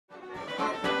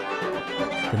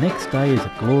The next day is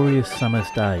a glorious summer's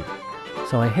day,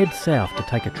 so I head south to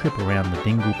take a trip around the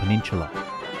Dingle Peninsula.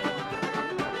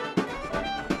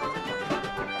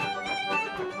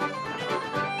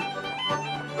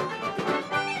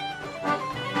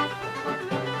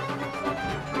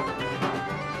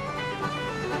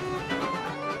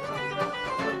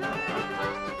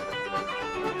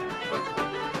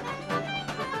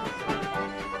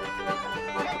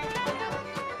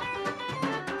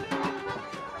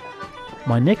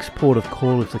 My next port of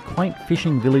call is the quaint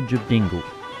fishing village of Dingle.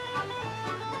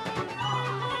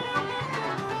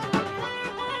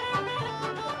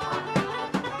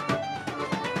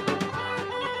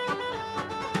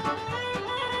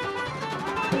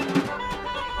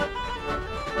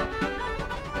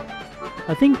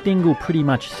 I think Dingle pretty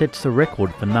much sets the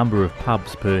record for number of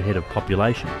pubs per head of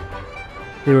population.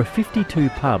 There are 52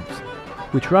 pubs,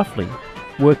 which roughly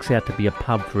works out to be a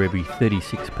pub for every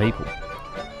 36 people.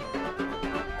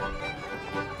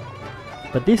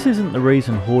 But this isn't the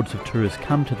reason hordes of tourists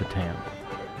come to the town.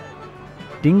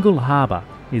 Dingle Harbour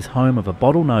is home of a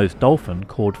bottlenose dolphin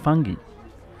called Fungi.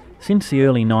 Since the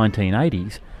early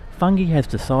 1980s, Fungi has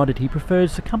decided he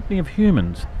prefers the company of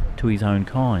humans to his own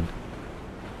kind.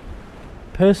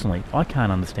 Personally, I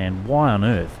can't understand why on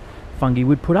earth Fungi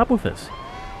would put up with us.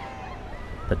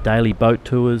 The daily boat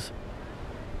tours,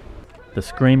 the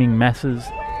screaming masses,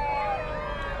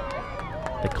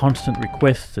 the constant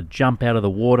requests to jump out of the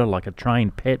water like a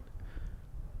trained pet.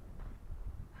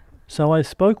 So I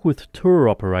spoke with tour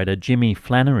operator Jimmy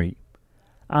Flannery,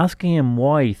 asking him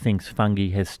why he thinks Fungi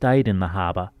has stayed in the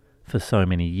harbour for so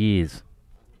many years.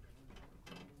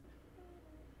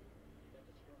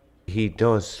 He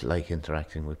does like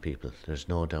interacting with people, there's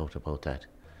no doubt about that.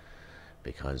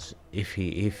 Because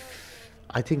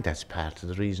I think that's part of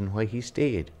the reason why he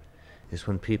stayed, is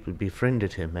when people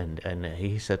befriended him, and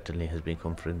he certainly has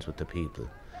become friends with the people.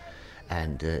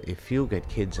 And if you get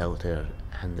kids out there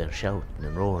and they're shouting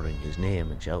and roaring his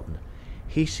name and shouting,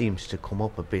 he seems to come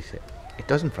up a bit. It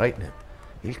doesn't frighten him.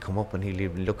 He'll come up and he'll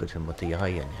even look at him with the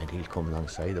eye, and he'll come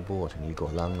alongside the boat and he'll go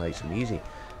along nice and easy.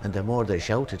 And the more they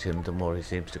shout at him, the more he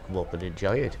seems to come up and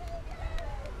enjoy it.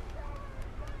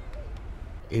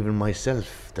 Even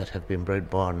myself, that have been bred,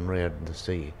 born and reared in the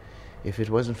sea, if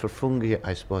it wasn't for Fungi,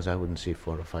 I suppose I wouldn't see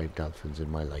 4 or 5 dolphins in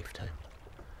my lifetime.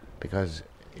 Because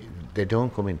they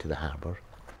don't come into the harbour,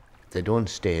 they don't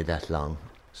stay that long.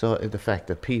 So the fact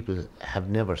that people have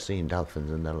never seen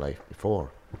dolphins in their life before,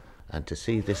 and to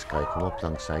see this guy come up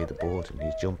alongside the boat and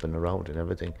he's jumping around and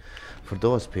everything, for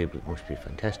those people it must be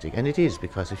fantastic. And it is,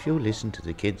 because if you listen to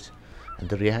the kids and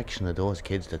the reaction of those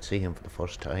kids that see him for the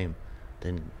first time,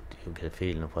 then you get a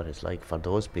feeling of what it's like for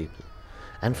those people.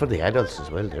 And for the adults as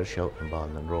well, they're shouting,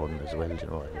 bawling and roaring as well, you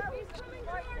know.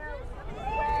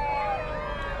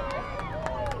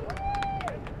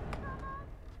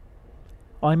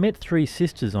 I met 3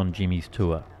 sisters on Jimmy's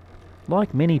tour.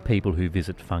 Like many people who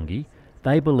visit Fungi,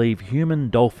 they believe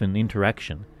human-dolphin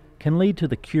interaction can lead to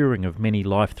the curing of many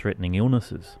life-threatening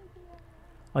illnesses.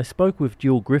 I spoke with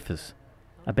Jill Griffiths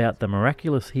about the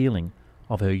miraculous healing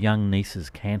of her young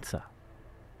niece's cancer.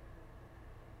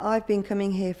 I've been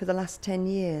coming here for the last 10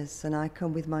 years, and I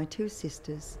come with my 2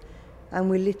 sisters, and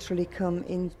we literally come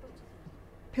in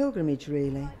pilgrimage,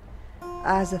 really,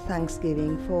 as a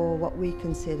thanksgiving for what we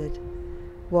considered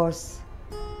was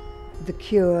the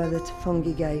cure that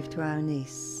Fungi gave to our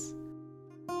niece.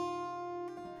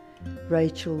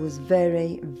 Rachel was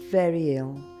very, very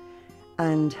ill,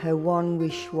 and her one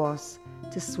wish was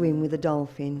to swim with a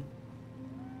dolphin.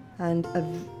 And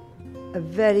a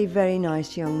very, very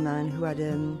nice young man who had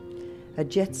a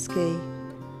jet ski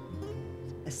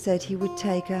said he would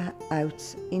take her out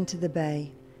into the bay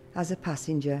as a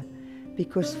passenger,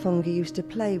 because Fungi used to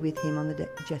play with him on the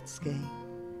jet ski.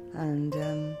 And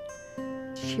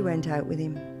she went out with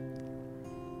him,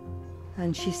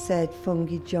 and she said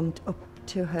Fungi jumped up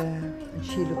to her and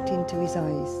she looked into his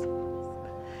eyes,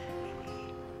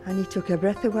 and he took her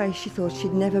breath away. She thought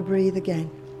she'd never breathe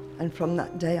again, and from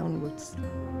that day onwards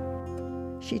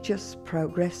she just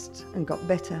progressed and got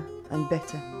better and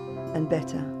better and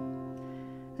better.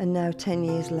 And now 10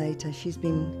 years later she's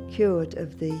been cured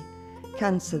of the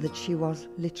cancer that she was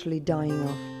literally dying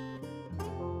of.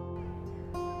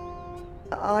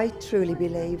 I truly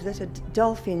believe that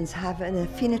dolphins have an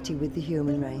affinity with the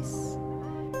human race.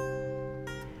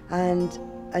 And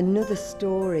another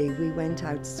story, we went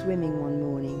out swimming one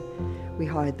morning. We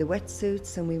hired the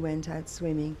wetsuits and we went out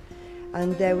swimming,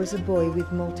 and there was a boy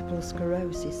with multiple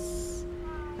sclerosis,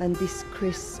 and this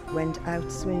Chris went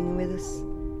out swimming with us,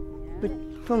 but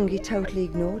Fungi totally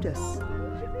ignored us,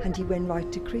 and he went right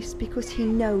to Chris because he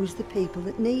knows the people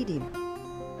that need him.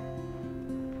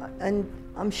 And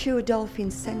I'm sure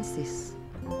dolphins sense this.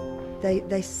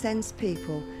 They sense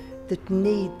people that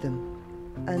need them,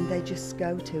 and they just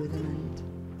go to them,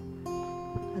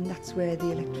 and that's where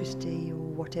the electricity or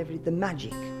whatever, the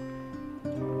magic,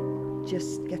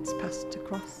 just gets passed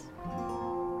across.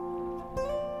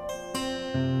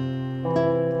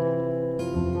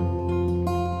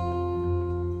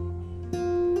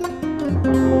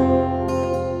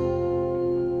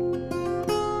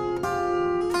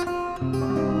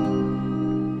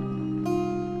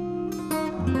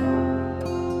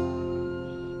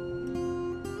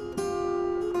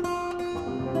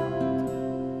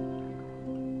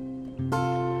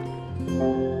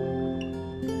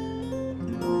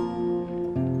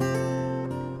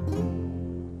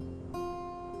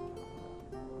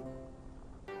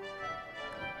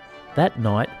 That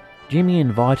night, Jimmy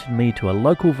invited me to a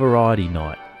local variety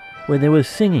night where there was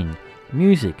singing,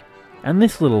 music, and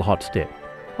this little hot step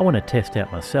I want to test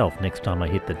out myself next time I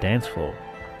hit the dance floor.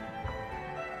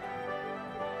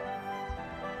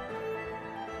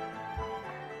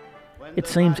 It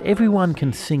seems everyone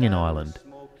can sing in Ireland.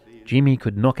 Jimmy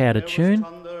could knock out a tune,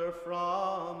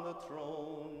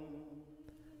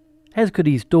 as could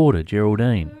his daughter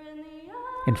Geraldine.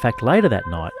 In fact, later that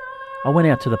night, I went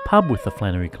out to the pub with the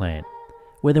Flannery clan,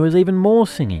 where there was even more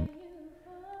singing.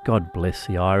 God bless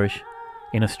the Irish.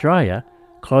 In Australia,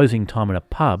 closing time at a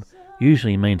pub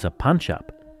usually means a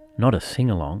punch-up, not a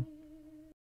sing-along.